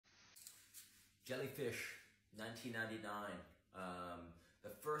Jellyfish, 1999. The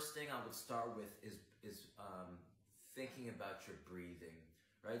first thing I would start with is thinking about your breathing,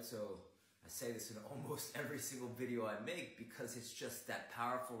 right? So I say this in almost every single video I make because it's just that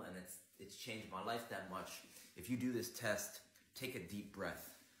powerful and it's changed my life that much. If you do this test, take a deep breath.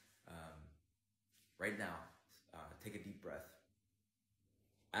 Right now, take a deep breath.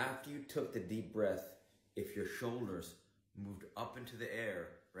 After you took the deep breath, if your shoulders moved up into the air,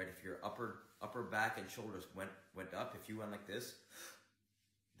 right? If your upper back and shoulders went up, if you went like this,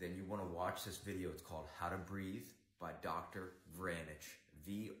 then you want to watch this video. It's called How to Breathe by Dr. Vranich,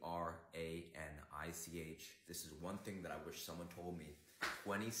 Vranich. This is one thing that I wish someone told me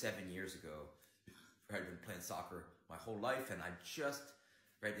 27 years ago. I've been playing soccer my whole life, and I just,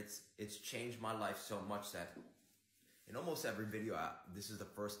 right, it's changed my life so much that in almost every video, this is the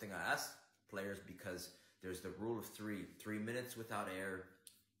first thing I ask players, because there's the rule of 3 minutes without air,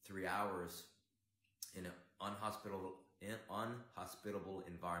 3 hours in an unhospitable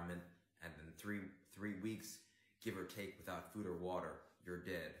environment, and then three weeks, give or take, without food or water, you're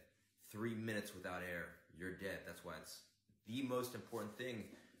dead. 3 minutes without air, you're dead. That's why it's the most important thing,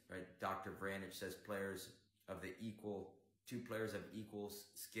 right? Dr. Vranich says two players of equal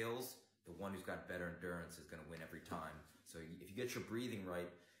skills, the one who's got better endurance is going to win every time. So if you get your breathing right,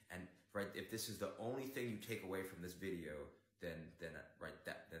 and right, if this is the only thing you take away from this video, then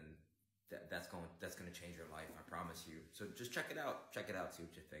that's going to change your life. I promise you. So just check it out. Check it out. See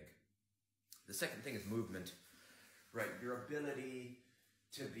what you think. The second thing is movement, right? Your ability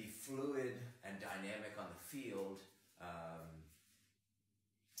to be fluid and dynamic on the field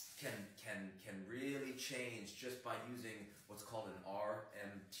can really change just by using what's called an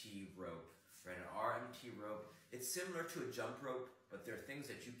RMT rope, right? An RMT rope, it's similar to a jump rope, but there are things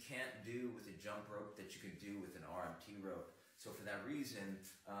that you can't do with a jump rope that you can do with an RMT rope. So for that reason,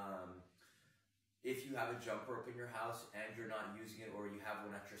 if you have a jump rope in your house and you're not using it, or you have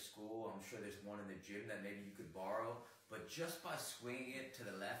one at your school, I'm sure there's one in the gym that maybe you could borrow, but just by swinging it to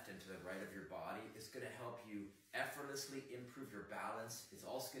the left and to the right of your body, it's going to help you effortlessly improve your balance. It's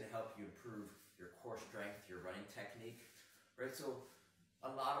also going to help you improve your core strength, your running technique, right? So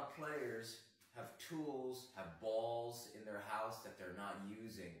a lot of players have tools, have balls in their house that they're not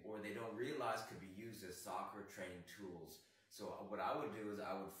using, or they don't realize could be used as soccer training tools. So what I would do is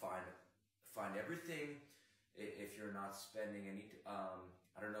I would find everything. If you're not spending any,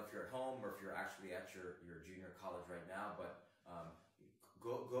 I don't know if you're at home or if you're actually at your junior college right now, but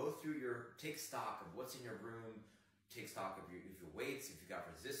go through take stock of what's in your room, take stock of your weights, if you got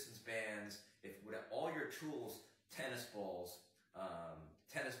resistance bands, with all your tools, tennis balls,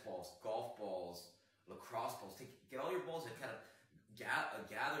 golf balls, lacrosse balls. Get all your balls and kind of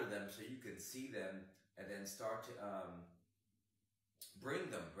gather them so you can see them, and then start to bring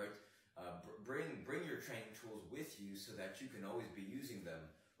them, right? Bring your training tools with you so that you can always be using them,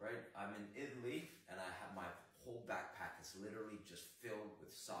 right? I'm in Italy and I have my whole backpack is literally just filled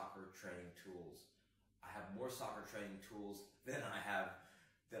with soccer training tools. I have more soccer training tools than I have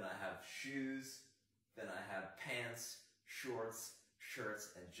shoes, than I have pants, shorts,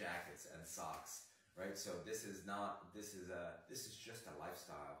 shirts, and jackets and socks, right? So this is just a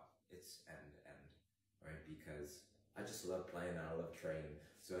lifestyle. Right, because I just love playing and I love training.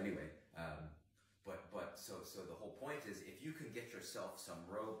 So anyway, so the whole point is, if you can get yourself some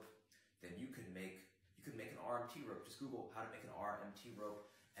rope, then you can make an RMT rope. Just Google how to make an RMT rope,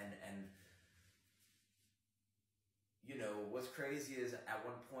 and you know what's crazy is, at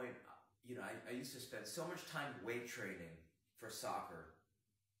one point, you know, I used to spend so much time weight training for soccer,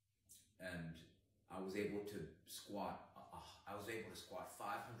 and I was able to squat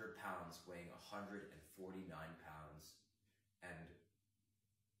 500 pounds, weighing 149 pounds. And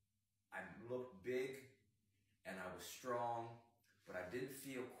I looked big and I was strong, but I didn't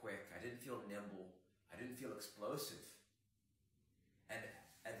feel quick. I didn't feel nimble. I didn't feel explosive. And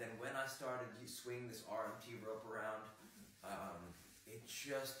then when I started to swing this RMT rope around, it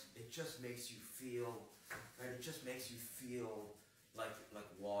just makes you feel, right? It just makes you feel like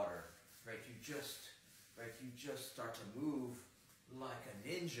water, right? You just start to move like a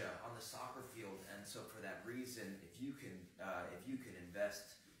ninja on the soccer field. And so for that reason, if you can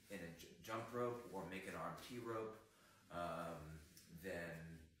invest in a jump rope or make an RMT rope, then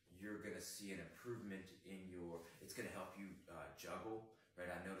you're gonna see an improvement in it's gonna help you juggle,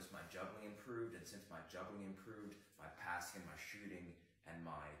 right? I noticed my juggling improved, and since my juggling improved, my passing, my shooting, and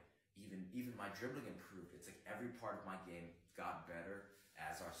even my dribbling improved. It's like every part of my game got better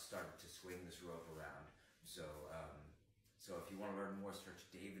as I started to swing this rope around. So if you want to learn more, search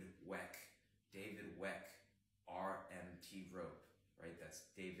David Weck RMT rope, right? That's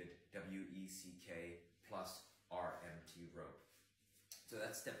David W-E-C-K plus R-M-T rope. So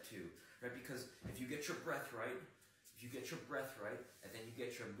that's step 2, right? Because if you get your breath right, and then you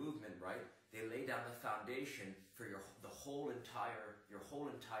get your movement right, they lay down the foundation for your whole entire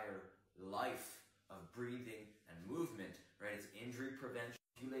life of breathing and movement, right? It's injury prevention.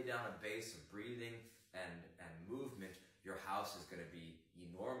 If you lay down a base of breathing and movement, your house is going to be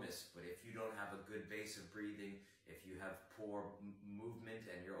enormous. But if you don't have a good base of breathing, if you have poor movement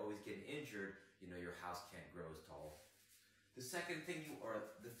and you're always getting injured, your house can't grow as tall. The third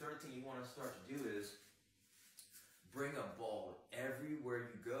thing you want to start to do is bring a ball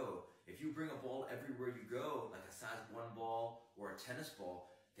everywhere you go. If you bring a ball everywhere you go, like a size 1 ball or a tennis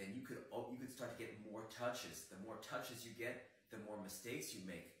ball, then you could start to get more touches. The more touches you get, the more mistakes you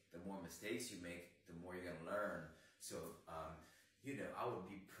make. The more mistakes you make, the more you're going to learn. So, I would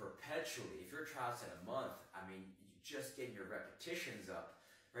be perpetually, if your tryouts in a month, just getting your repetitions up,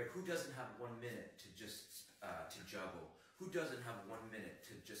 right? Who doesn't have 1 minute to just to juggle? Who doesn't have 1 minute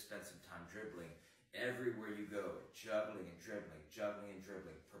to just spend some time dribbling? Everywhere you go, juggling and dribbling,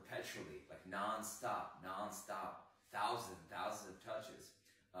 perpetually, like non-stop, thousands of touches.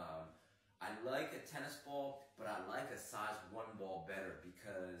 I like a tennis ball, but I like a size 1 ball better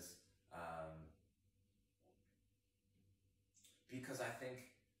because I think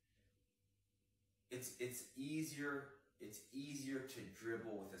it's easier to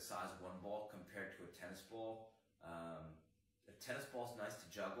dribble with a size 1 ball compared to a tennis ball. A tennis ball is nice to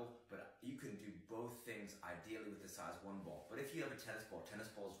juggle, but you can do both things ideally with a size 1 ball. But if you have a tennis ball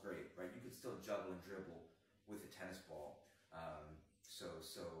is great, right? You can still juggle and dribble with a tennis ball.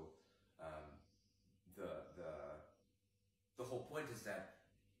 The whole point is that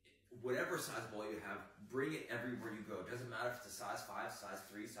whatever size ball you have, bring it everywhere you go. It doesn't matter if it's a size 5, size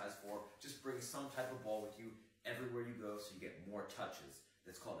 3, size 4. Just bring some type of ball with you everywhere you go so you get more touches.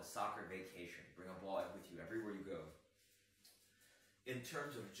 That's called a soccer vacation. Bring a ball with you everywhere you go. In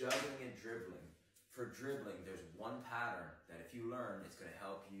terms of juggling and dribbling, for dribbling, there's one pattern that if you learn, it's going to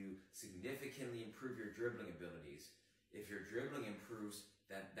help you significantly improve your dribbling abilities. If your dribbling improves,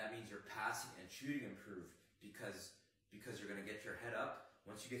 that means your passing and shooting improve because you're going to get your head up.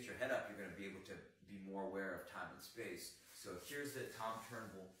 Once you get your head up, you're going to be able to be more aware of time and space. So here's the Tom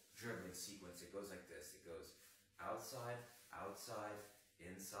Turnbull dribbling sequence. It goes like this. It goes outside, outside,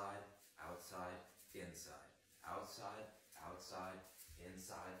 inside, outside, inside, outside, outside,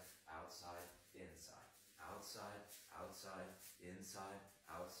 inside, outside, inside, outside, outside, inside,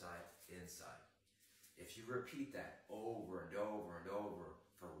 outside, inside. If you repeat that over and over and over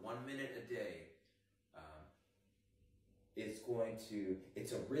for 1 minute a day,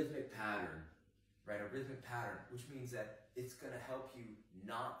 it's a rhythmic pattern, right? A rhythmic pattern, which means that it's going to help you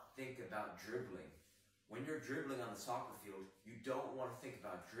not think about dribbling. When you're dribbling on the soccer field, you don't want to think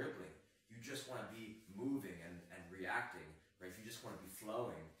about dribbling. You just want to be moving and reacting, right? You just want to be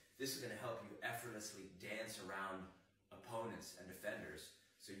flowing. This is going to help you effortlessly dance around opponents and defenders.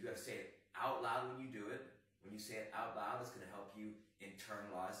 So you got to say it out loud when you do it. When you say it out loud, it's going to help you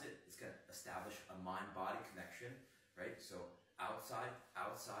internalize it. It's going to establish a mind-body connection, right? So outside,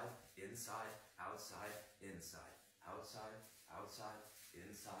 outside, inside, outside, inside, outside, outside,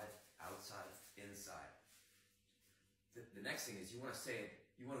 inside, outside, inside. The next thing is you want to say it,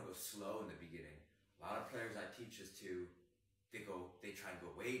 you want to go slow in the beginning. A lot of players I teach this to, they try and go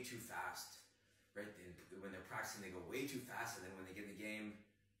way too fast, right? When they're practicing, they go way too fast, and then when they get in the game,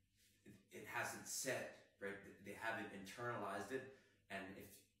 it hasn't set, right? They haven't internalized it, and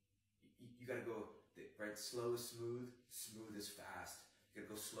if you got to go, right? Slow is smooth, smooth is fast. You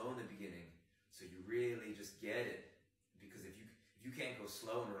got to go slow in the beginning, so you really just get it. Because if you can't go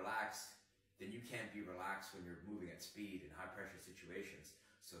slow and relaxed, then you can't be relaxed when you're moving at speed in high pressure situations.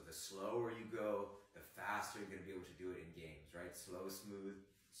 So the slower you go, the faster you're going to be able to do it in games, right? Slow is smooth,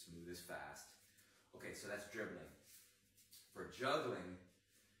 smooth is fast. Okay, so that's dribbling. For juggling,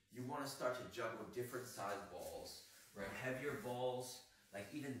 you want to start to juggle different size balls, right? Heavier balls,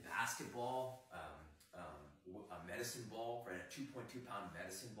 like even basketball, a medicine ball, right? A 2.2 pound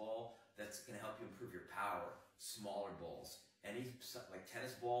medicine ball, that's going to help you improve your power. Smaller balls, like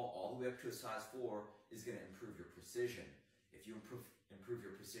tennis ball, all the way up to a size 4 is going to improve your precision. If you improve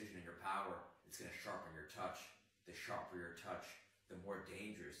your precision and your power, it's going to sharpen your touch. The sharper your touch, the more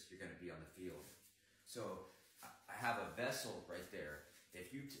dangerous you're going to be on the field. So I have a vessel right there.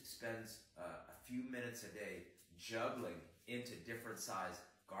 If you spend a few minutes a day juggling into different size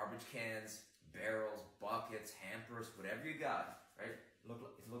garbage cans, barrels, buckets, hampers, whatever you got, right? It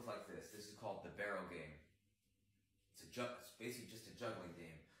looks like this. This is called the barrel game. It's basically just a juggling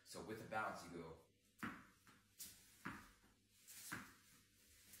game. So with the bounce, you go.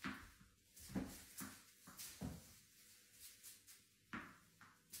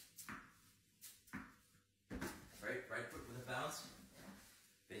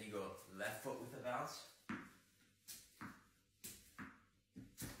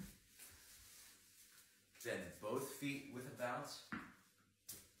 feet with a bounce.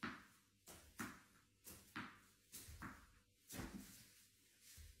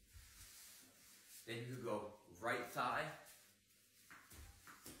 Then you could go right thigh.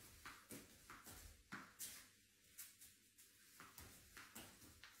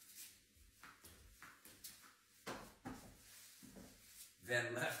 Then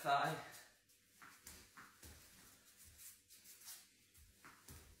left thigh.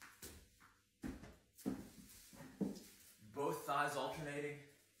 Both thighs alternating.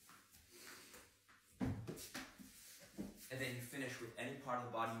 And then you finish with any part of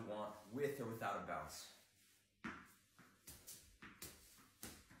the body you want, with or without a bounce.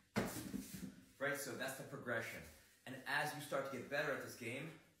 Right, so that's the progression. And as you start to get better at this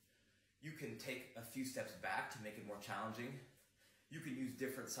game, you can take a few steps back to make it more challenging. You can use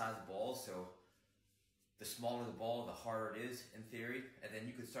different size balls, so the smaller the ball, the harder it is in theory, and then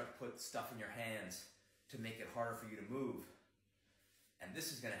you can start to put stuff in your hands to make it harder for you to move. And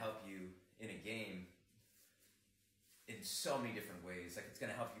this is going to help you in a game in so many different ways. Like, it's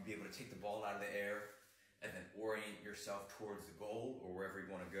going to help you be able to take the ball out of the air and then orient yourself towards the goal or wherever you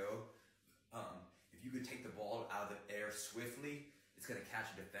want to go. If you could take the ball out of the air swiftly, it's going to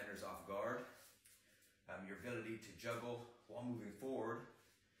catch defenders off guard. Your ability to juggle while moving forward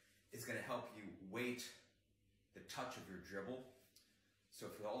is going to help you weight the touch of your dribble. So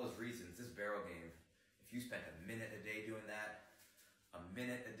for all those reasons, this barrel game, if you spent a minute a day doing that, a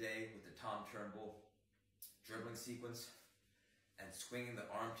minute a day with the Tom Turnbull dribbling sequence, and swinging the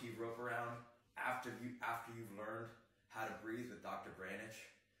arm T rope around after you've learned how to breathe with Dr. Branich,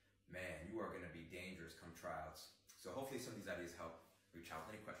 man, you are going to be dangerous come tryouts. So hopefully some of these ideas help.